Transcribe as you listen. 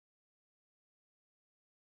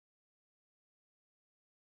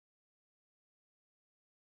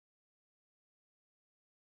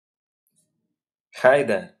Hi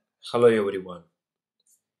there, hello everyone,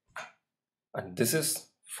 and this is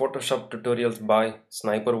Photoshop tutorials by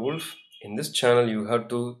Sniper Wolf. In this channel, you have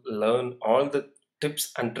to learn all the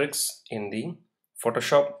tips and tricks in the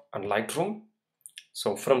Photoshop and Lightroom.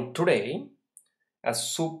 So, from today, a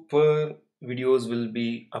super videos will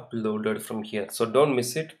be uploaded from here. So, don't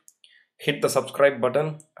miss it. Hit the subscribe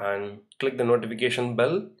button and click the notification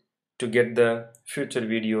bell to get the future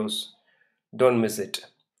videos. Don't miss it.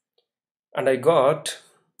 And I got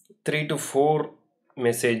 3 to 4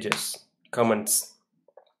 messages, comments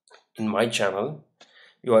in my channel.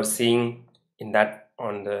 You are seeing in that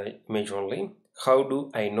on the image only. How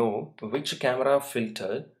do I know which camera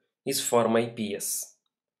filter is for my PS?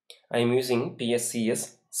 I am using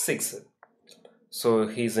Cs6. So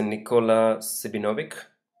he's a Nikola Sibinovic.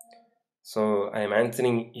 So I am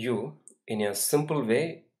answering you in a simple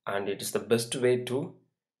way, and it is the best way to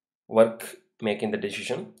work making the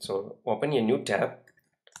decision. So open a new tab,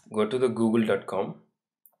 go to the google.com,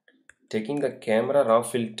 taking the camera raw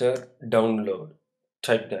filter download,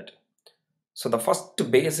 type that. So the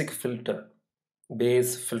first base filter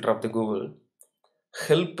of the Google,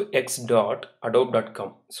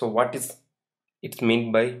 helpx.adobe.com. So what is it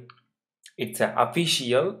mean by? It's an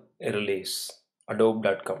official release,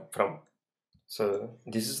 adobe.com from. So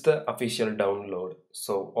this is the official download.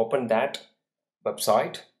 So open that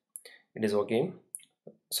website. It is okay.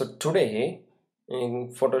 So today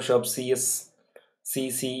in Photoshop CC,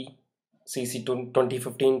 CC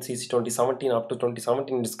 2015, CC 2017, up to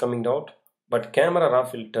 2017 it is coming out. But camera raw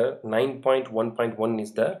filter 9.1.1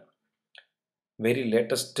 is the very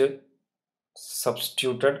latest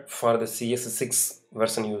substituted for the CS6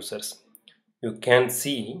 version users. You can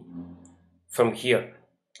see from here.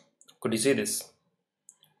 Could you see this?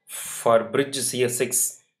 For Bridge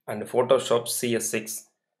CS6 and Photoshop CS6,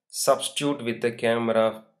 substitute with the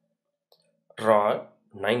camera raw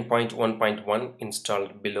 9.1.1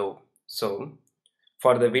 installed below. So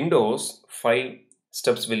for the Windows, 5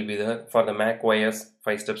 steps will be there. For the Mac OS,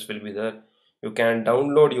 5 steps will be there. You can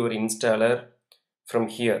download your installer from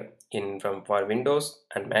here from for Windows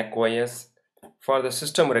and Mac OS. For the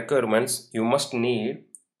system requirements, you must need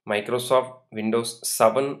Microsoft Windows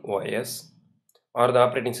 7 OS or the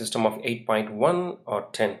operating system of 8.1 or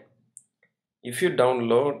 10. If you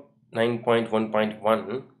download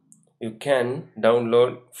 9.1.1, you can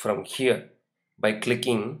download from here by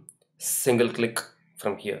clicking single click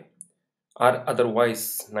from here, or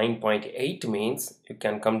otherwise 9.8 means you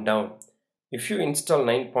can come down. If you install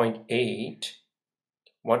 9.8,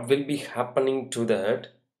 what will be happening to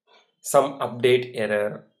that? Some update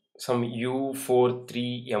error, some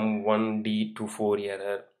U43M1D24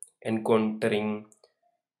 error encountering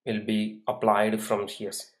will be applied from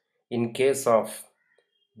here. In case of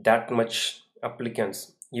that much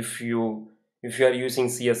applicants, if you are using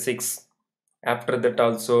CS6, after that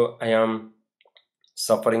also I am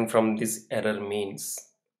suffering from this error means,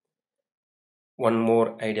 one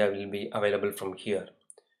more idea will be available from here.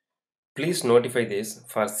 Please notify this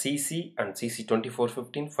for CC and CC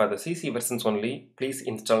 2415. For the CC versions only, please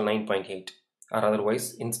install 9.8 or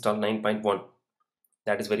otherwise install 9.1.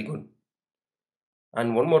 That is very good.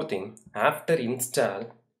 And one more thing, after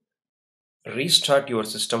install, restart your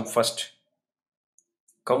system first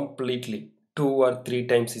completely. 2 or 3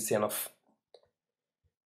 times is enough.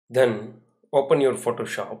 Then open your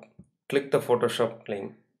Photoshop, click the Photoshop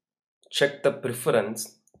link, check the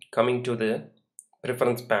preference coming to the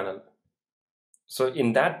preference panel. So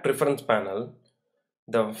in that preference panel,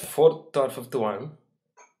 the fourth or fifth one,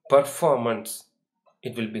 performance,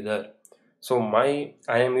 it will be there. So I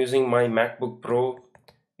am using my MacBook Pro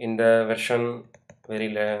in the version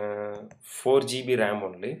 4 GB RAM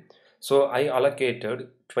only. So I allocated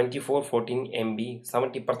 2414 MB,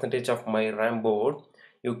 70% of my RAM board.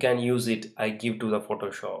 You can use it. I give to the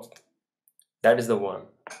Photoshop. That is the one.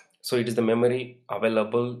 So it is the memory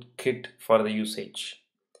available kit for the usage.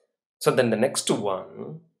 So then the next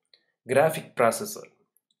one, graphic processor.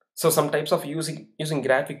 So some types of using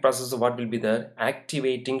graphic processor, what will be there?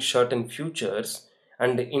 Activating certain features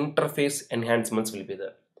and interface enhancements will be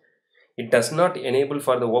there. It does not enable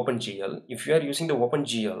for the OpenGL. If you are using the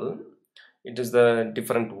OpenGL, it is the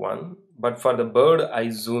different one. But for the bird eye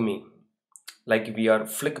zooming, like we are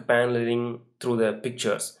flick paneling through the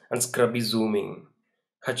pictures and scrubby zooming,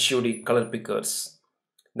 HUD color pickers,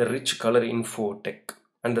 the rich color info tech,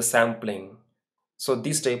 and the sampling. So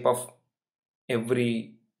this type of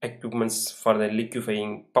every equipments for the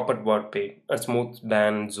liquefying, puppet board paint, a smooth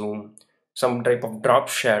band zoom, some type of drop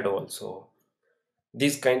shadow also.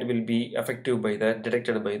 This kind will be effective by the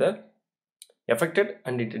detected by the affected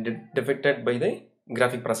and it defected by the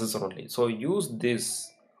graphic processor only. So use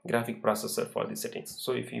this graphic processor for the settings.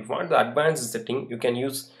 So if you want the advanced setting, you can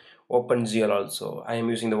use OpenGL also. I am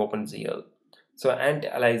using the OpenGL. So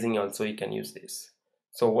anti-aliasing also you can use this.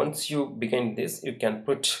 So once you begin this, you can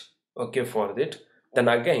put OK for it. Then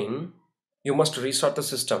again, you must restart the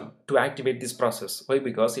system to activate this process. Why?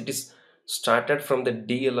 Because it is started from the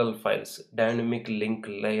DLL files, dynamic link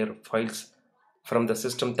layer files, from the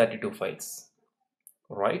system32 files,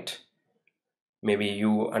 right? Maybe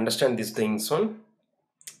you understand these things soon.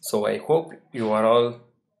 So I hope you are all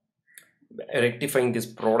rectifying this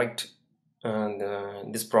product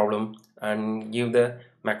and this problem and give the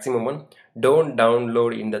maximum one. Don't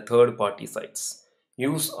download in the third party sites,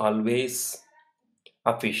 use always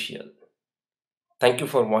official. Thank you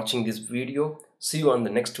for watching this video. See you on the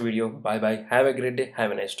next video. Bye bye. Have a great day.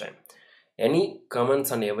 Have a nice time. Any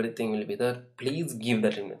comments and everything will be there. Please give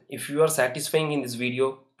that in. If you are satisfying in this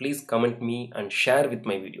video, please comment me and share with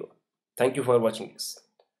my video. Thank you for watching this.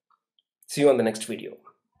 See you on the next video.